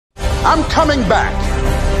I'm coming back.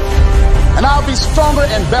 And I'll be stronger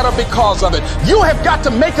and better because of it. You have got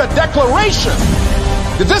to make a declaration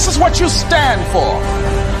that this is what you stand for.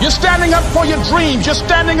 You're standing up for your dreams. You're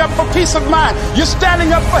standing up for peace of mind. You're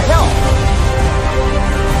standing up for health.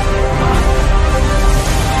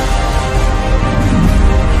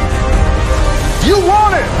 You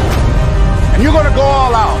want it, and you're going to go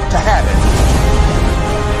all out to have it.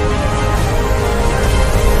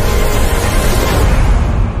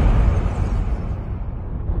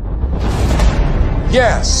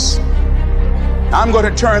 Yes, I'm going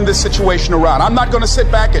to turn this situation around. I'm not going to sit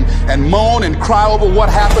back and moan and cry over what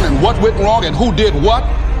happened and what went wrong and who did what.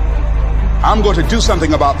 I'm going to do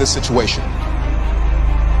something about this situation.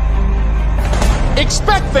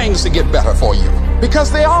 Expect things to get better for you, because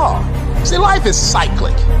they are. See, life is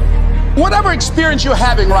cyclic. Whatever experience you're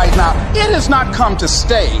having right now, it has not come to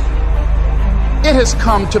stay. It has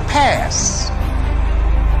come to pass.